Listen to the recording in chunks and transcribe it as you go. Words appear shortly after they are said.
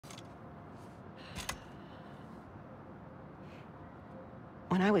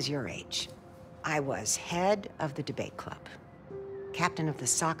When I was your age, I was head of the debate club, captain of the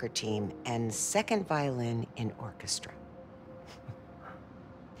soccer team, and second violin in orchestra.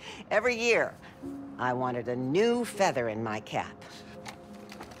 Every year, I wanted a new feather in my cap.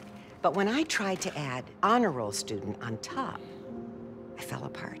 But when I tried to add honor roll student on top, I fell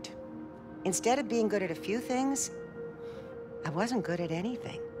apart. Instead of being good at a few things, I wasn't good at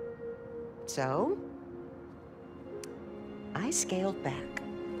anything. So, I scaled back.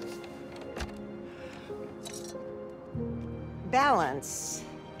 Balance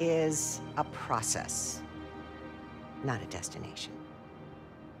is a process, not a destination.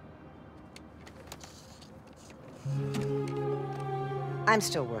 I'm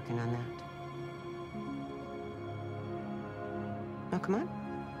still working on that. Oh, come on.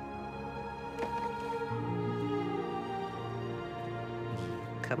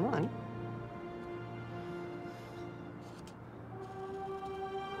 Come on.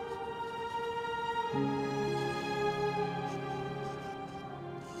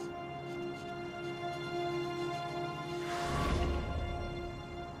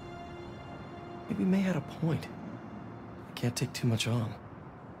 Maybe May had a point. I can't take too much on.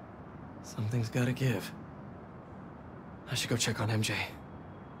 Something's gotta give. I should go check on MJ.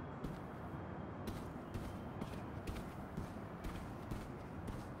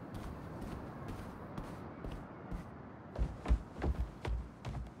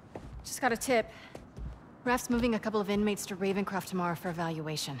 Just got a tip. Raph's moving a couple of inmates to Ravencroft tomorrow for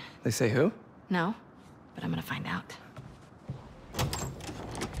evaluation. They say who? No, but I'm gonna find out.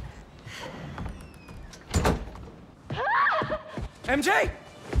 MJ!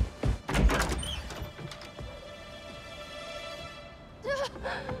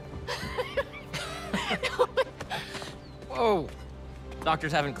 Whoa!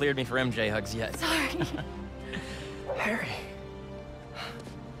 Doctors haven't cleared me for MJ hugs yet. Sorry. Harry.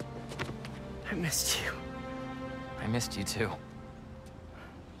 I missed you. I missed you too.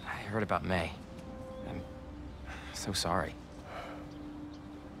 I heard about May. I'm so sorry.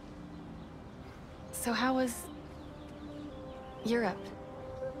 So how was Europe?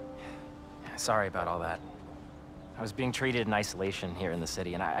 Sorry about all that. I was being treated in isolation here in the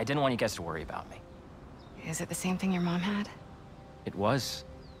city, and I didn't want you guys to worry about me. Is it the same thing your mom had? It was.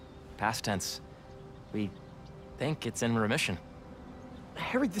 Past tense. We think it's in remission.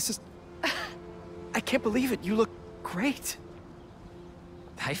 Harry, this is... I can't believe it. You look great.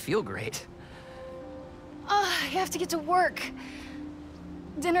 I feel great. I have to get to work.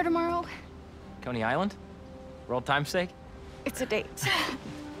 Dinner tomorrow? Coney Island? For old time's sake? It's a date.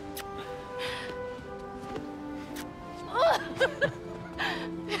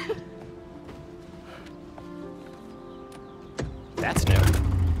 That's new.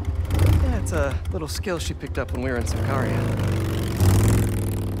 Yeah, it's a little skill she picked up when we were in Sicaria.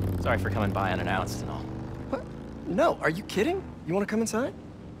 Sorry for coming by unannounced and all. What? No, are you kidding? You want to come inside?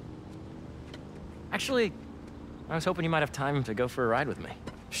 Actually, I was hoping you might have time to go for a ride with me.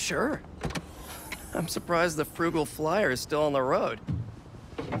 Sure. I'm surprised the frugal flyer is still on the road.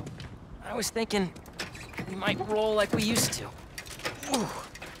 I was thinking we might roll like we used to. Ooh.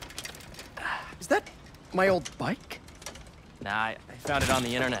 Is that my old bike? Nah, I found it on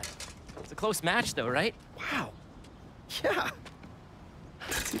the internet. It's a close match though, right? Wow. Yeah.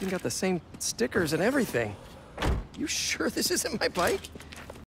 It's even got the same stickers and everything. You sure this isn't my bike?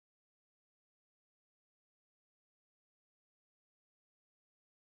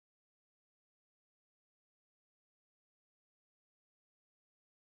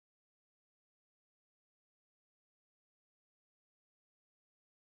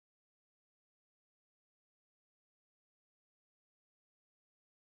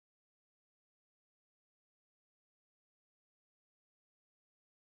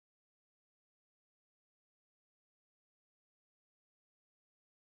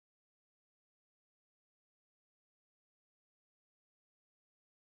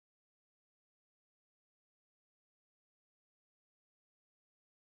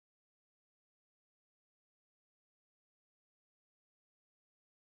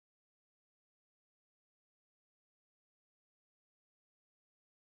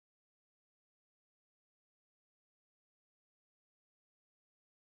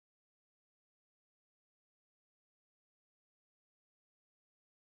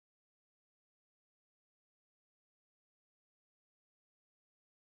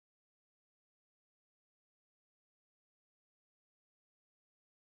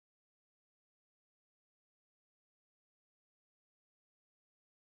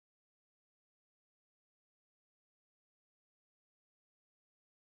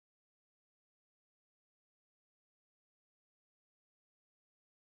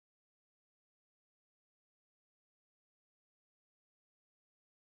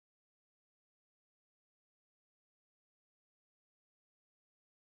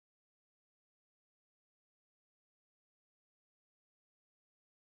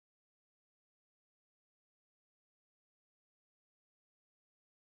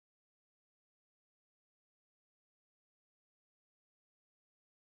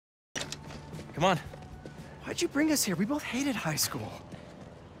 Come on. Why'd you bring us here? We both hated high school.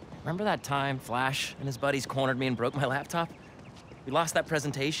 Remember that time Flash and his buddies cornered me and broke my laptop? We lost that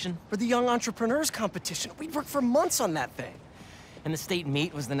presentation. For the Young Entrepreneurs Competition. We'd worked for months on that thing. And the state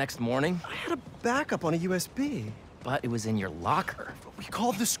meet was the next morning. I had a backup on a USB. But it was in your locker. We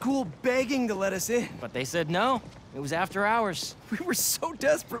called the school begging to let us in. But they said no. It was after hours. We were so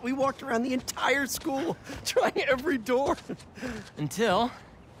desperate, we walked around the entire school, trying every door. Until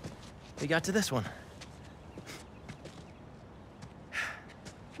we got to this one.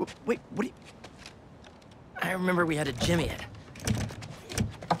 Wait, what do you... I remember we had to jimmy it.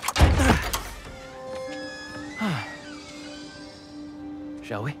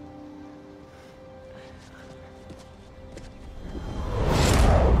 Shall we?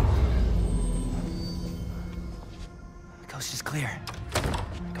 The coast is clear.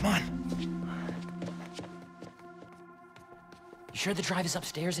 Come on. You sure the drive is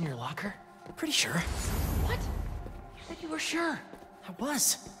upstairs in your locker? Pretty sure. What? You said you were sure. I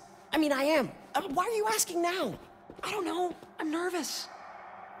was. I mean, I am. Why are you asking now? I don't know. I'm nervous.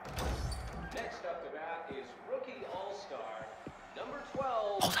 Next up to bat is rookie all-star, number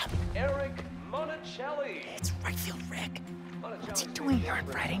 12, Hold up. Eric Monticelli. It's right field Rick. What's he doing here on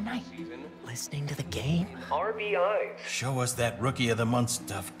Friday night? Listening to the game? RBI. Show us that Rookie of the Month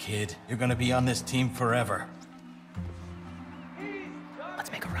stuff, kid. You're gonna be on this team forever.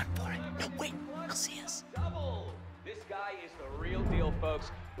 Let's make a run for it. No, wait. He'll see us. Double. This guy is the real deal,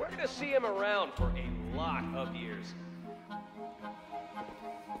 folks. We're gonna see him around for a lot of years.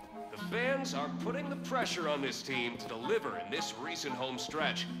 The fans are putting the pressure on this team to deliver in this recent home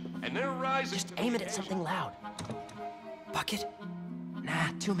stretch, and they're rising. Just aim it at something loud. Bucket? Nah,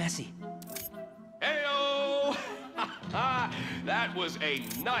 too messy. Heyo! That was a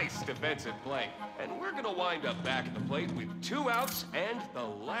nice defensive play, and we're gonna wind up back at the plate with 2 outs and the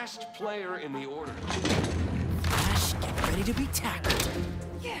last player in the order. Flash, get ready to be tackled.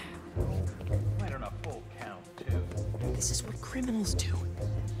 Yeah. Right on a full count, too. This is what criminals do.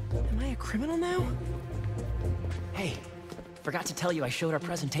 Am I a criminal now? Hey, forgot to tell you I showed our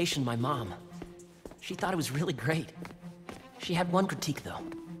presentation to my mom. She thought it was really great. She had one critique, though.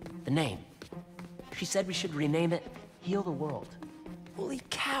 The name. She said we should rename it Heal the World. Holy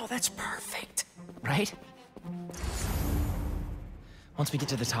cow, that's perfect. Right? Once we get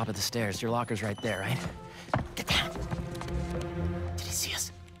to the top of the stairs, your locker's right there, right? Get down. Did he see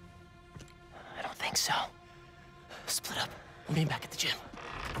us? I don't think so. Split up. We'll meet back at the gym.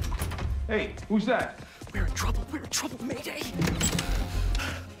 Hey, who's that? We're in trouble. We're in trouble. Mayday.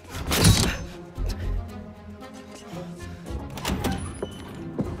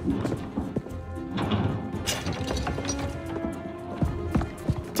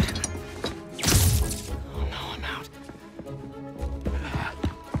 Oh no, I'm out.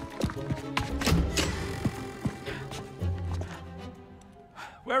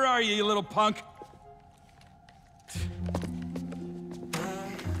 Where are you little punk?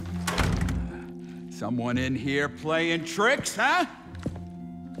 Someone in here playing tricks, huh?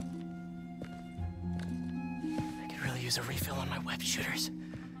 I could really use a refill on my web shooters.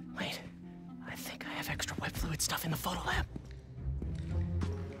 Wait, I think I have extra web fluid stuff in the photo lab.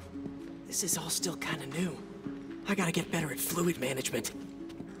 This is all still kind of new. I gotta get better at fluid management.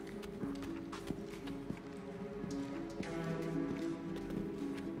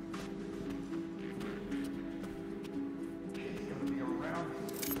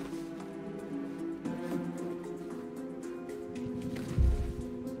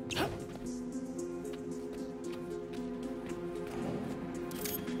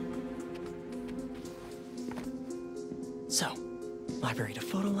 So, library to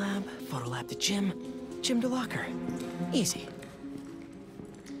photo lab to gym, gym to locker. Easy.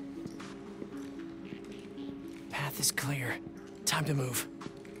 Path is clear. Time to move.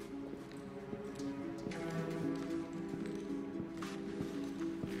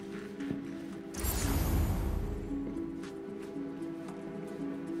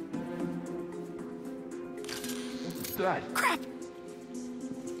 What's that? Crap!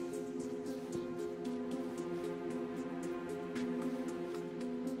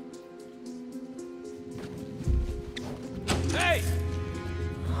 Hey!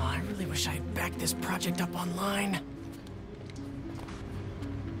 Oh, I really wish I had backed this project up online.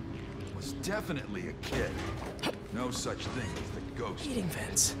 Was definitely a kid. No such thing as the ghost. Heating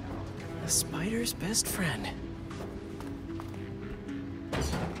vents. The spider's best friend.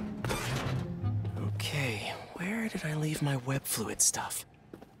 Okay, where did I leave my web fluid stuff?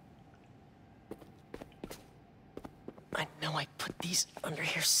 I know I put these under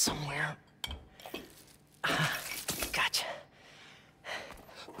here somewhere. Gotcha.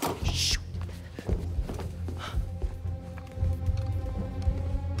 Shoot.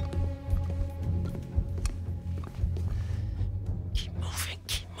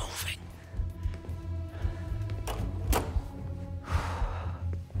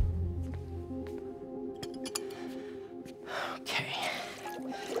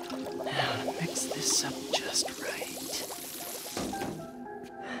 this up just right.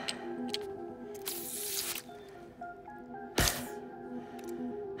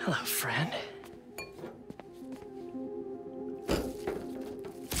 Hello, friend.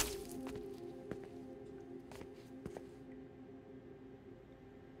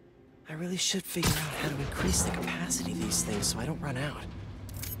 I really should figure out how to increase the capacity of these things so I don't run out.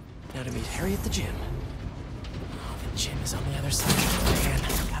 Now to meet Harry at the gym. Oh, the gym is on the other side. Man,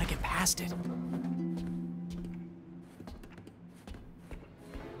 I gotta get past it.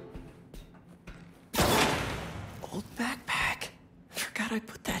 Old backpack. Forgot I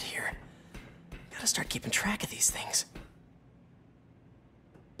put that here. Gotta start keeping track of these things.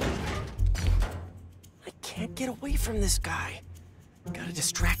 I can't get away from this guy. Gotta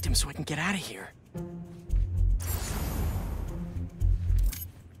distract him so I can get out of here.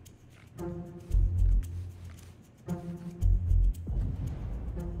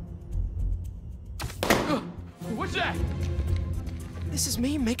 What's that? This is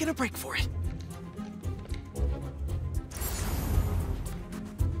me making a break for it.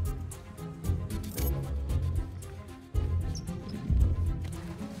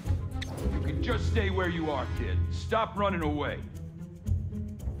 You can just stay where you are, kid. Stop running away.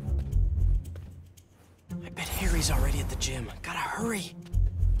 I bet Harry's already at the gym. Gotta hurry.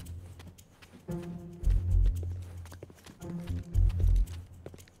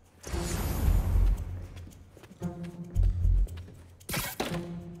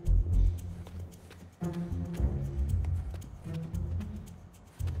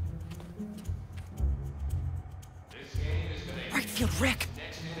 Right field, Rick.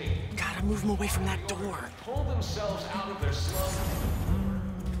 Gotta move him away from that door. Pull themselves out of their slump.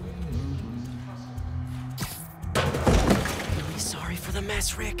 Really sorry for the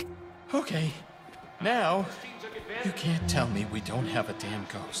mess, Rick. Okay, now you can't tell me we don't have a damn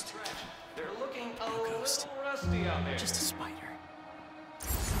ghost. They're looking a No ghost. little rusty out there. Just a spider.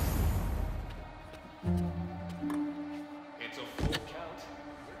 It's a full count.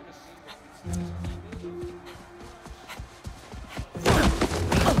 We're gonna see what this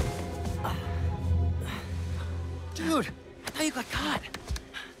Dude, I thought you got caught.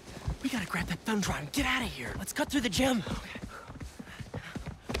 We gotta grab that thumb drive and get out of here. Let's cut through the gym.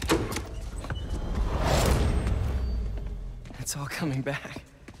 It's all coming back.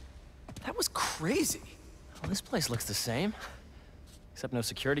 That was crazy. Well, this place looks the same. Except no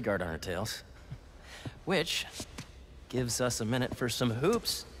security guard on our tails. Which gives us a minute for some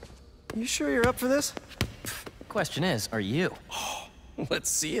hoops. You sure you're up for this? Question is, are you? Let's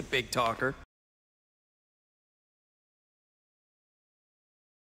see it, big talker.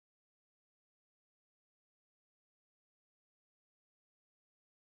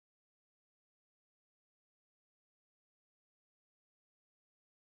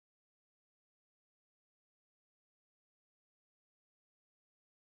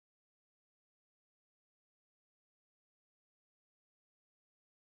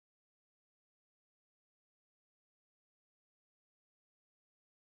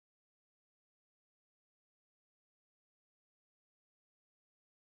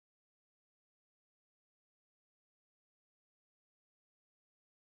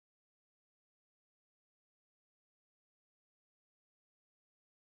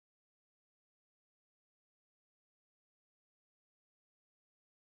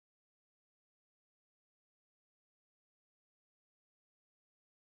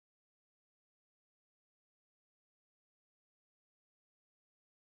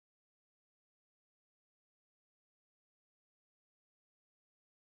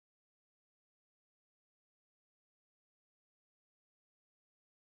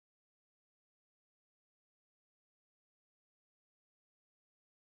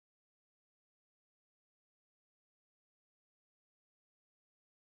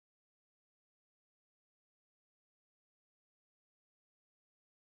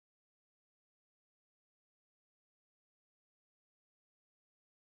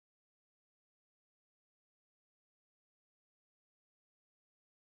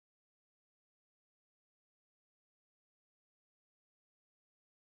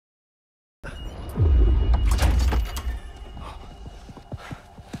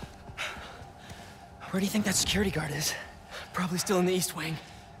 Where do you think that security guard is? Probably still in the East Wing.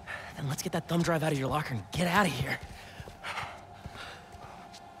 Then let's get that thumb drive out of your locker and get out of here.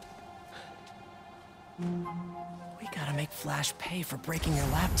 We gotta make Flash pay for breaking your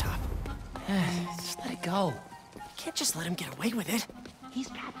laptop. Just let it go. You can't just let him get away with it. He's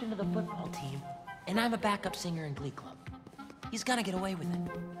captain of the football team, and I'm a backup singer in Glee Club. He's gonna get away with it.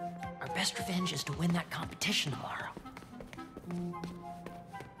 Our best revenge is to win that competition tomorrow.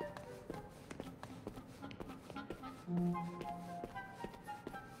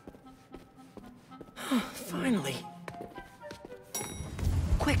 Finally.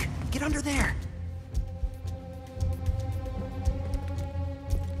 Quick, get under there.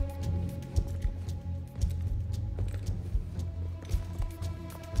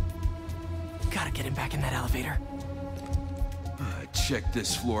 Gotta get him back in that elevator. I checked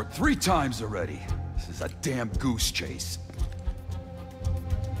this floor 3 times already. This is a damn goose chase.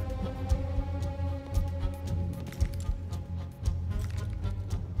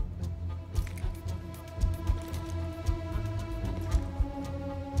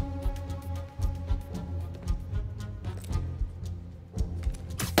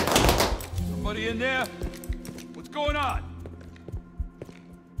 Somebody in there? What's going on?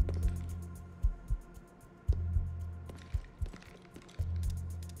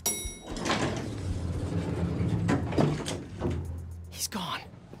 He's gone.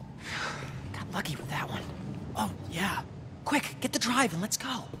 Got lucky with that one. Oh, yeah. Quick, get the drive and let's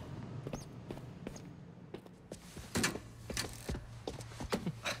go.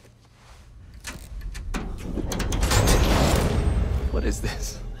 What is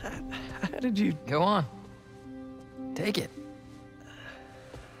this? How did you... Go on. Take it.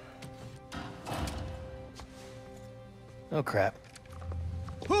 Oh, crap.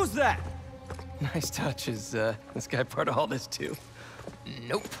 Who's that? Nice touch. Is, this guy part of all this, too?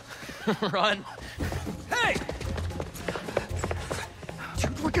 Nope. Run. Hey!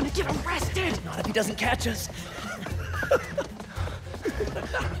 Dude, we're gonna get arrested! Not if he doesn't catch us.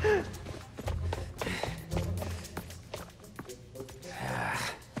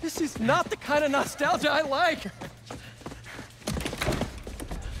 This is not the kind of nostalgia I like.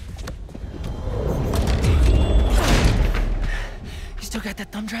 You still got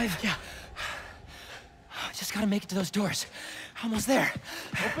that thumb drive? Yeah. I just gotta make it to those doors. Almost there.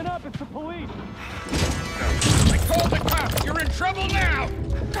 Open up, it's the police! I called the cops! You're in trouble now!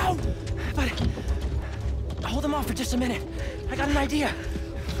 Go! But hold them off for just a minute. I got an idea.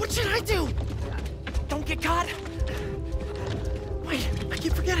 What should I do? Don't get caught. Wait, I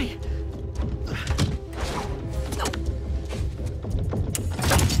keep forgetting.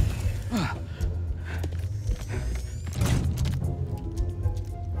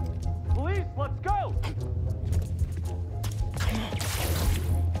 Police, let's go!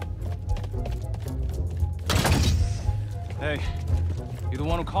 Hey, you the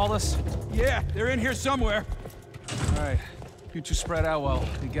one who called us? Yeah, they're in here somewhere. All right, you two spread out while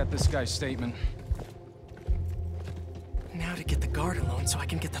we get this guy's statement. Now to get the guard alone so I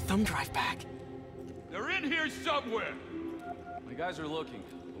can get the thumb drive back. They're in here somewhere. My guys are looking,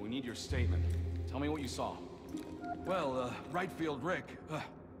 but we need your statement. Tell me what you saw. Well, right field Rick.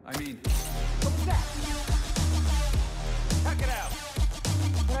 I mean... Check it out!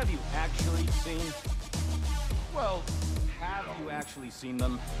 What have you actually seen? Well, Have you actually seen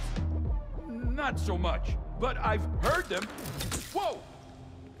them? not so much. But I've heard them. Whoa!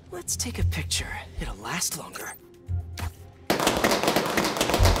 Let's take a picture. It'll last longer. Right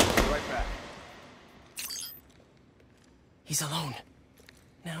back. He's alone.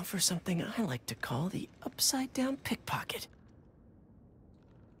 Now for something I like to call the upside-down pickpocket.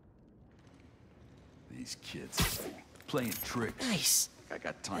 These kids playing tricks. Nice. I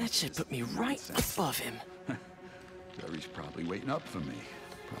got time. That for should this put me right nonsense. above him. Jerry's probably waiting up for me.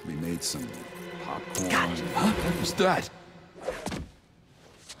 Probably made some popcorn. Got it. Huh? What's that?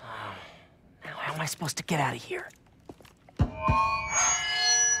 Now how am I supposed to get out of here?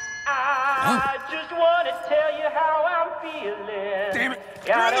 I just want to tell you how I'm feeling. Damn it!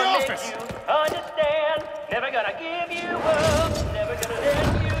 Gotta You're in the make office! you understand. Never gonna give you up. Never gonna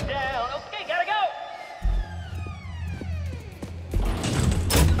let you down. Okay, gotta go.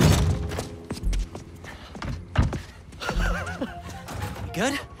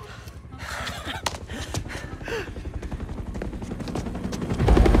 Good?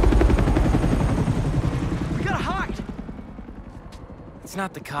 We gotta hide! It's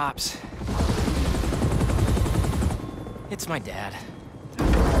not the cops. It's my dad.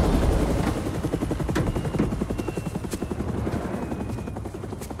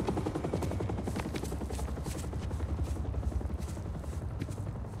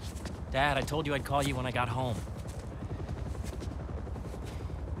 Dad, I told you I'd call you when I got home.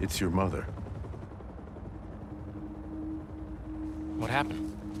 It's your mother. What happened?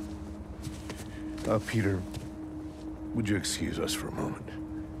 Peter, would you excuse us for a moment?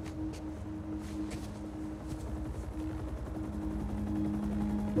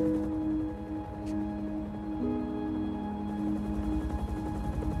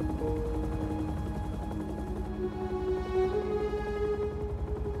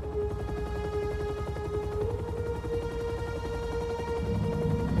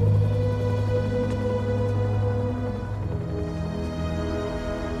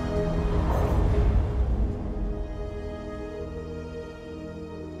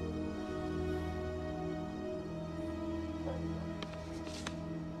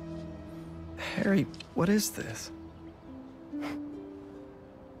 Harry, what is this? You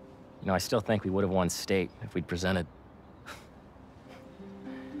know, I still think we would have won state if we'd presented.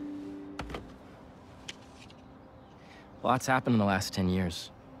 Lots happened in the last 10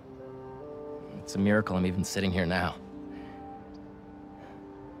 years. It's a miracle I'm even sitting here now.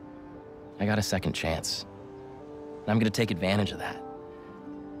 I got a second chance. And I'm gonna take advantage of that.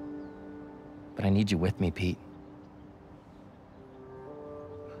 But I need you with me, Pete.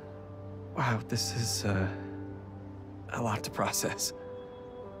 Wow, this is, a lot to process.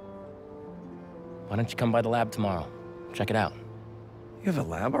 Why don't you come by the lab tomorrow? Check it out. You have a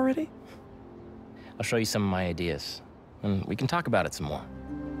lab already? I'll show you some of my ideas, and we can talk about it some more.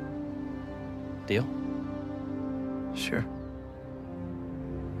 Deal? Sure.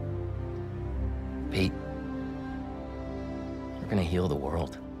 Pete, we're gonna heal the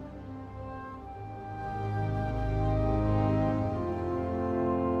world.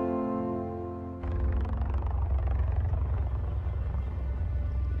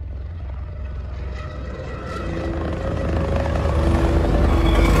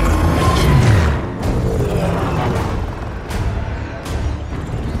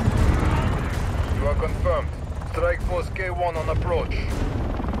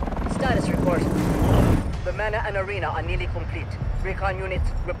 Status report. The Manor and Arena are nearly complete. Recon units,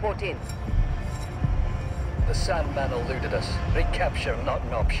 report in. The Sandman eluded us. Recapture not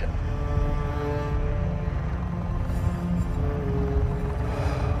an option.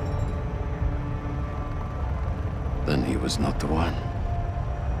 Then he was not the one.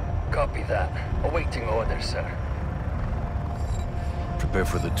 Copy that. Awaiting orders, sir. Prepare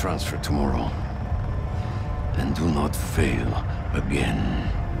for the transfer tomorrow. And do not fail again.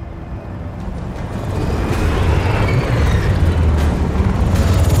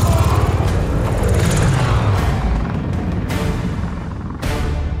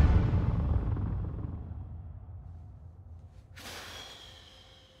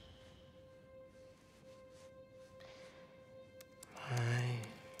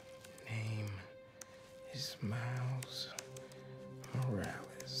 Miles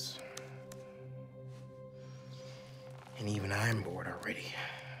Morales. And even I'm bored already.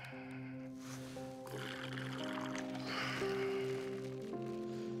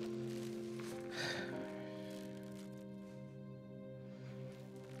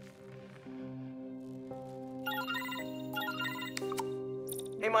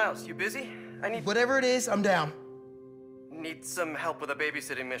 Hey Miles, you busy? I need— Whatever it is, I'm down. Need some help with a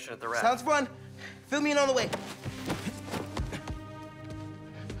babysitting mission at the raft. Sounds fun. Fill me in on the way.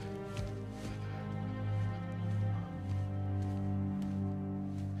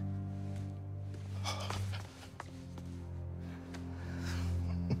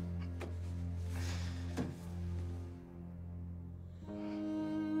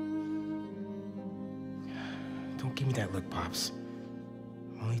 Don't give me that look, Pops.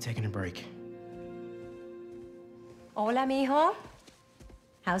 I'm only taking a break. Hola, mijo.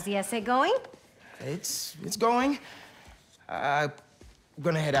 How's the essay going? It's going. I'm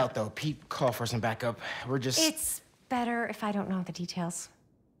gonna head out, though. Pete called for some backup. We're just... It's better if I don't know the details.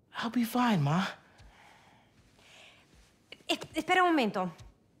 I'll be fine, Ma. Espera un momento.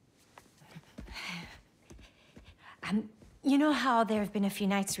 You know how there have been a few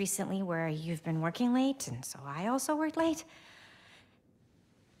nights recently where you've been working late, and so I also worked late?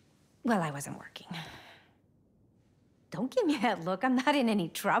 Well, I wasn't working. Don't give me that look. I'm not in any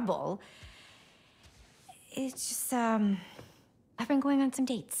trouble. It's just, I've been going on some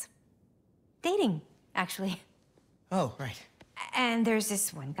dates. Dating, actually. Oh, right. And there's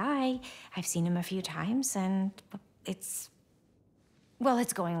this one guy. I've seen him a few times, and well,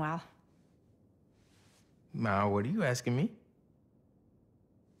 it's going well. Ma, what are you asking me?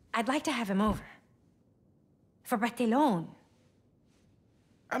 I'd like to have him over. For Bartelone.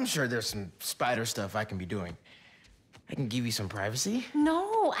 I'm sure there's some spider stuff I can be doing. I can give you some privacy.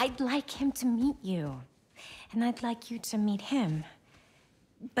 No, I'd like him to meet you. And I'd like you to meet him.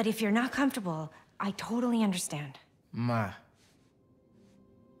 But if you're not comfortable, I totally understand. Ma,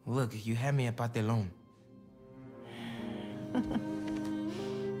 look, you had me at Bartelone.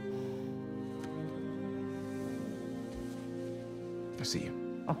 I'll see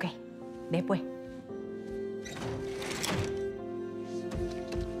you. Okay. Después.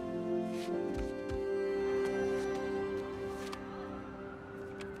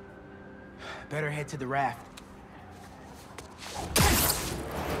 Better head to the raft.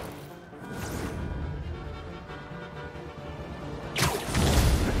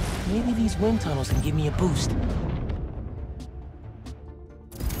 Maybe these wind tunnels can give me a boost.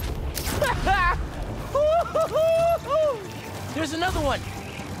 There's another one!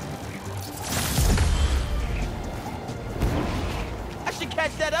 should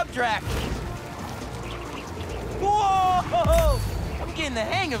catch that updraft. Whoa! I'm getting the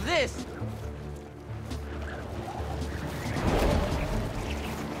hang of this.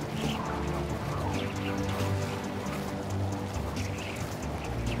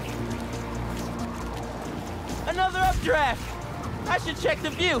 Another updraft. I should check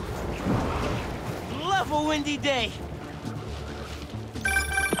the view. Love a windy day.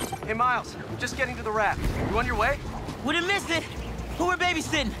 Hey, Miles, I'm just getting to the raft. You on your way? Wouldn't miss it. Who we're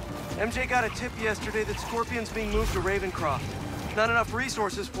babysitting? MJ got a tip yesterday that Scorpion's being moved to Ravencroft. Not enough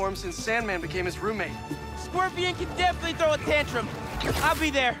resources for him since Sandman became his roommate. Scorpion can definitely throw a tantrum. I'll be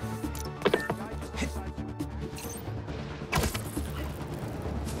there.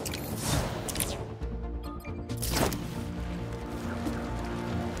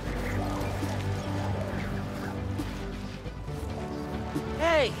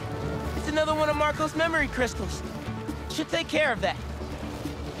 Hey, it's another one of Marco's memory crystals. Should take care of that.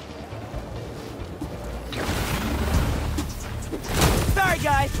 Sorry,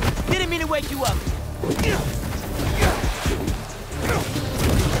 guys. Didn't mean to wake you up.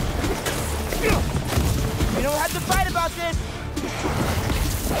 We don't have to fight about this.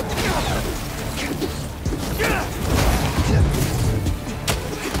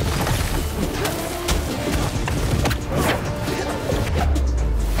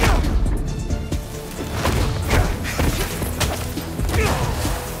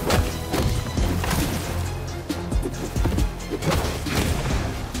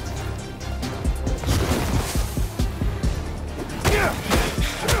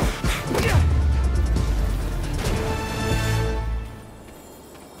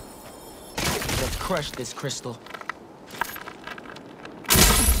 Crush this crystal.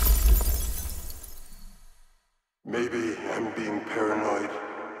 Maybe I'm being paranoid,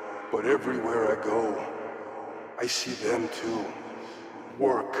 but everywhere I go, I see them too.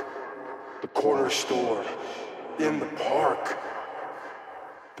 Work, the corner store, in the park.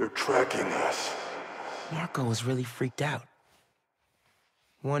 They're tracking us. Marco was really freaked out.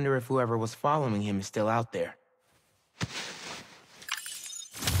 Wonder if whoever was following him is still out there.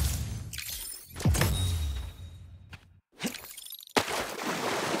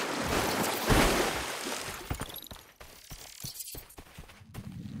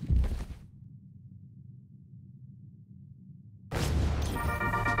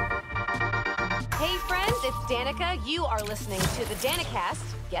 Hey friends, it's Danica. You are listening to the Danicast.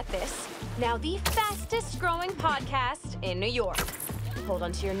 Get this. Now the fastest growing podcast in New York. Hold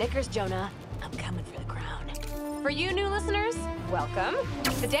on to your knickers, Jonah. I'm coming for the crown. For you new listeners, welcome.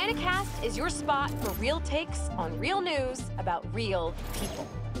 The Danicast is your spot for real takes on real news about real people.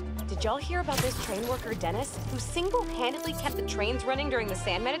 Did y'all hear about this train worker, Dennis, who single-handedly kept the trains running during the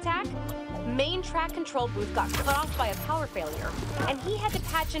Sandman attack? Main track control booth got cut off by a power failure, and he had to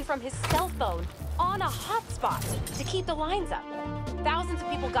patch in from his cell phone on a hotspot to keep the lines up. Thousands of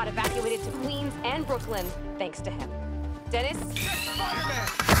people got evacuated to Queens and Brooklyn thanks to him. Dennis? Spiderman!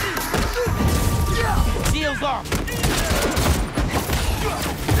 Deal's off!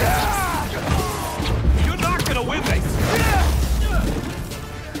 You're not gonna win this!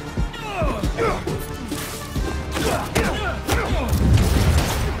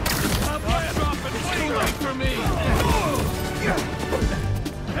 It's too late for me!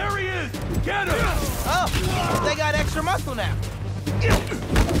 There he is! Get him! Oh, they got extra muscle now. Hit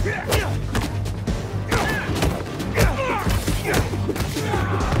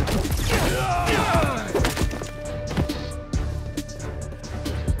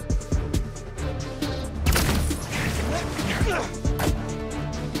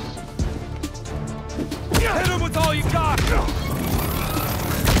him with all you got!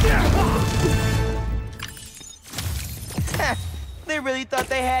 They really thought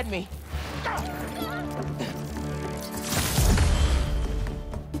they had me.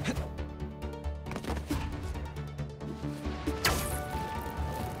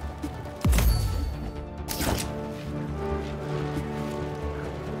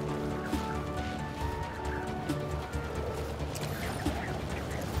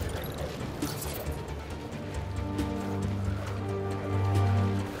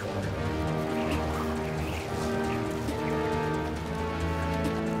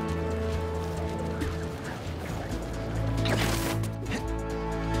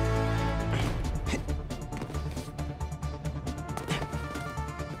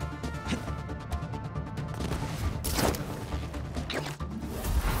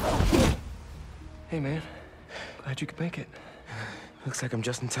 Hey, man. Glad you could make it. Looks like I'm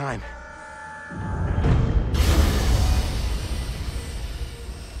just in time.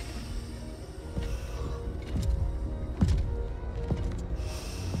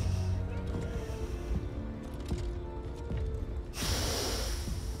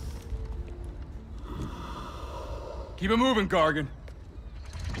 Keep it moving, Gargan.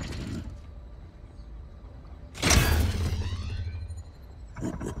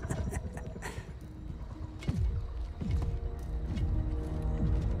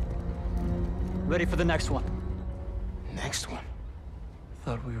 Ready for the next one. Next one?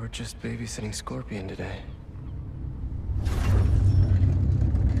 Thought we were just babysitting Scorpion today.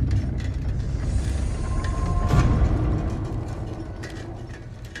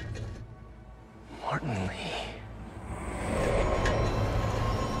 Martin Lee.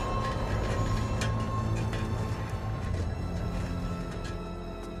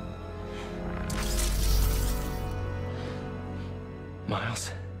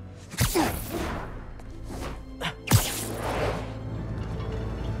 Miles.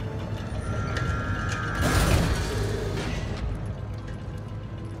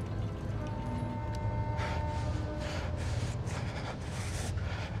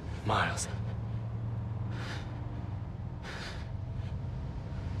 Miles.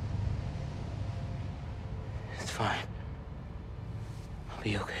 It's fine. I'll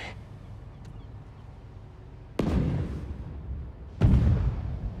be okay.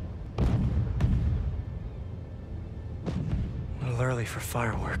 A little early for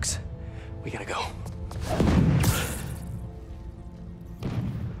fireworks. We gotta go.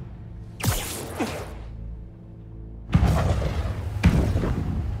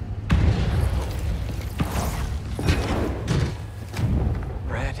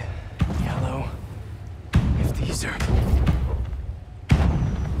 Red, yellow. If these are...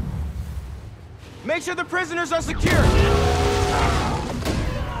 Make sure the prisoners are secure!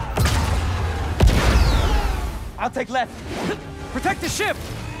 I'll take left. Protect the ship!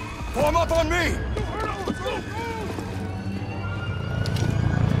 Form up on me!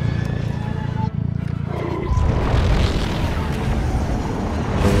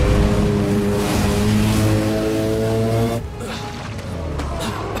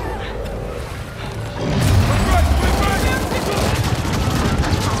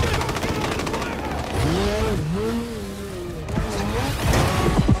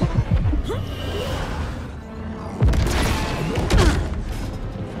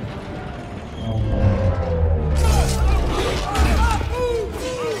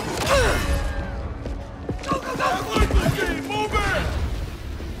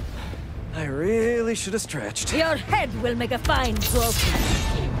 I really should have stretched. Your head will make a fine trophy.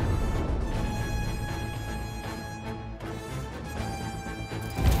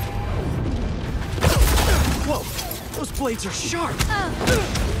 Whoa! Those blades are sharp!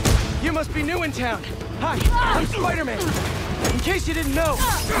 You must be new in town. Hi, I'm Spider-Man. In case you didn't know,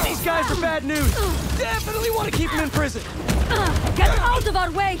 these guys are bad news. Definitely want to keep them in prison. Get out of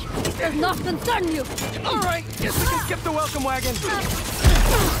our way! It does not concern you! All right, guess we can skip the welcome wagon.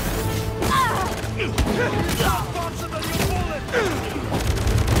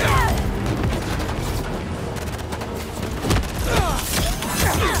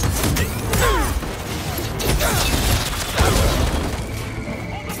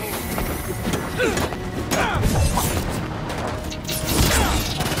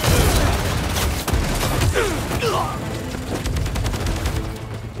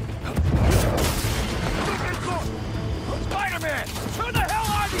 Spider-Man! Who the hell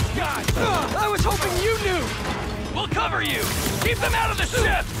are these guys? I was hoping you knew! We'll cover you! Keep them out of the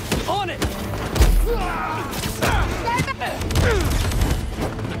ship! On it!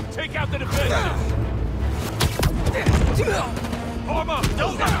 Take out the defenses! Form up!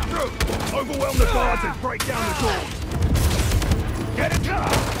 Don't get through! Overwhelm the guards and break down the doors! Get it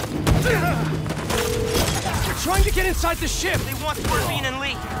done! They're trying to get inside the ship! They want Scorpion and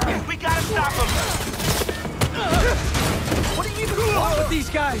Lee. We gotta stop them! What do you even want with these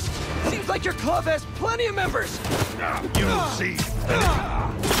guys? Seems like your club has plenty of members! You'll see.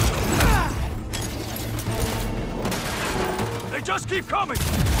 They just keep coming!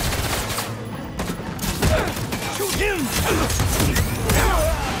 Shoot him!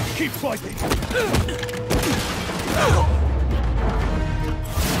 Keep fighting!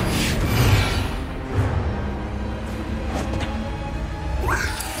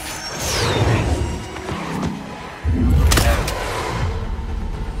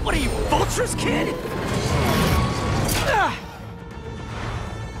 What are you, vultures, kid?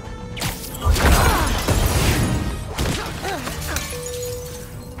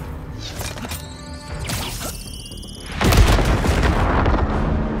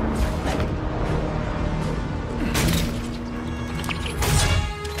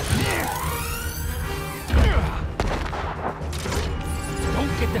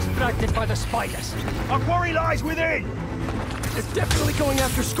 Don't get distracted by the spiders. Our quarry lies within! They're definitely going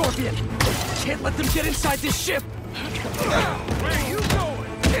after Scorpion. Can't let them get inside this ship. Where are you going?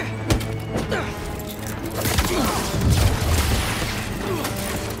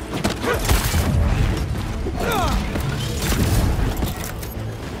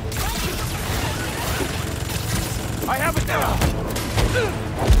 I have it now!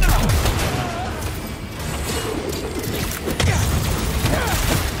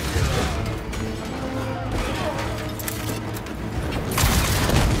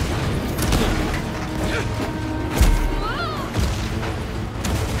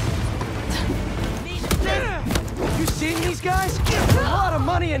 You seen these guys? A lot of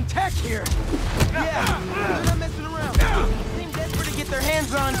money and tech here! Yeah, they're not messing around. Seem desperate to get their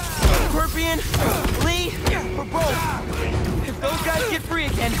hands on Scorpion, Lee, or both. If those guys get free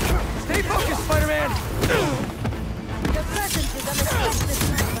again, Stay focused, Spider-Man! Your presence is unexpected,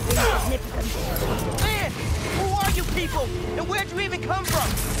 but insignificant. Man, who are you people? And where'd you even come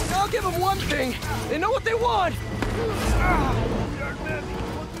from? I'll give them one thing. They know what they want!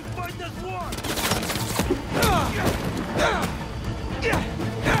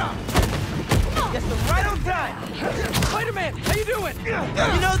 Yes, I'm right on time. Spider-Man, how you doing? You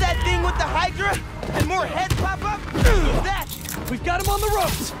know that thing with the Hydra? And more heads pop up? That! We've got him on the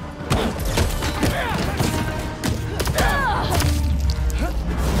ropes!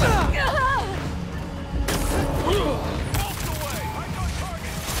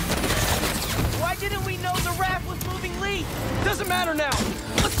 Why didn't we know the raft was moving Lee? Doesn't matter now.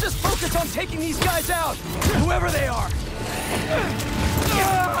 Let's just focus on taking these guys out, whoever they are.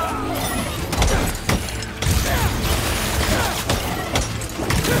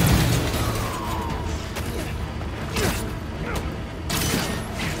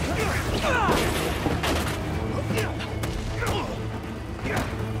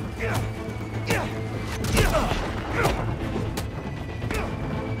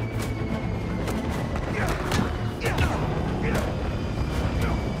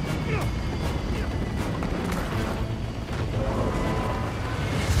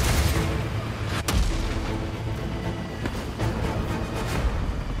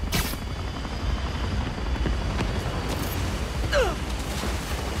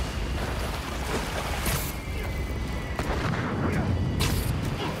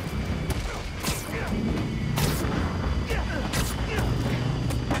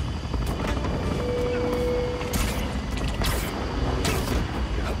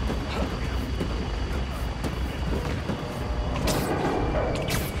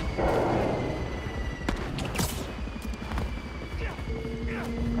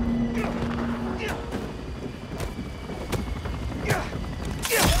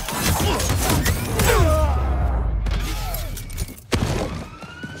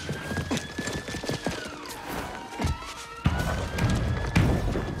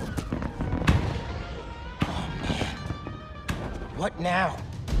 What now?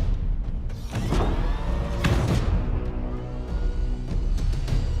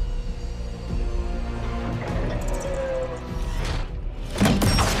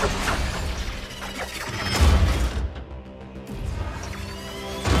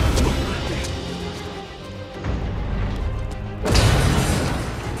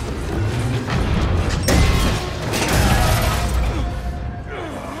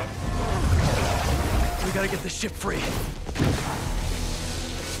 We gotta get the ship free.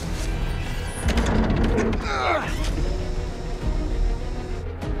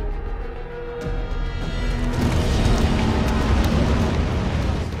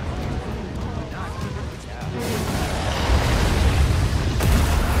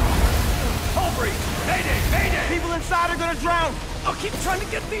 People inside are gonna drown! I'll keep trying to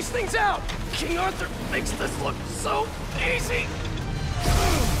get these things out! King Arthur makes this look so easy!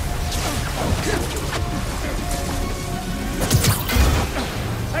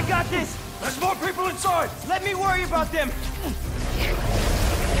 I got this! There's more people inside! Let me worry about them!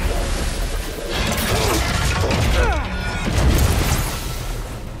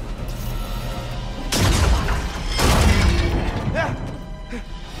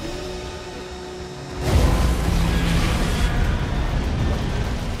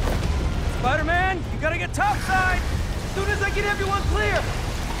 Spider-Man, you gotta get topside! As soon as I get everyone clear!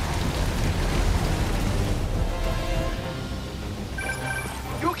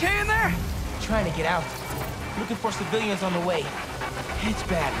 You okay in there? Trying to get out. Looking for civilians on the way. It's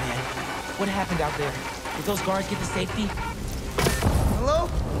bad, man. What happened out there? Did those guards get to safety? Hello?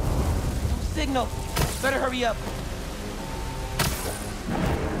 No signal. Better hurry up.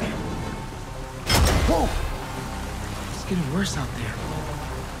 Whoa! It's getting worse out there.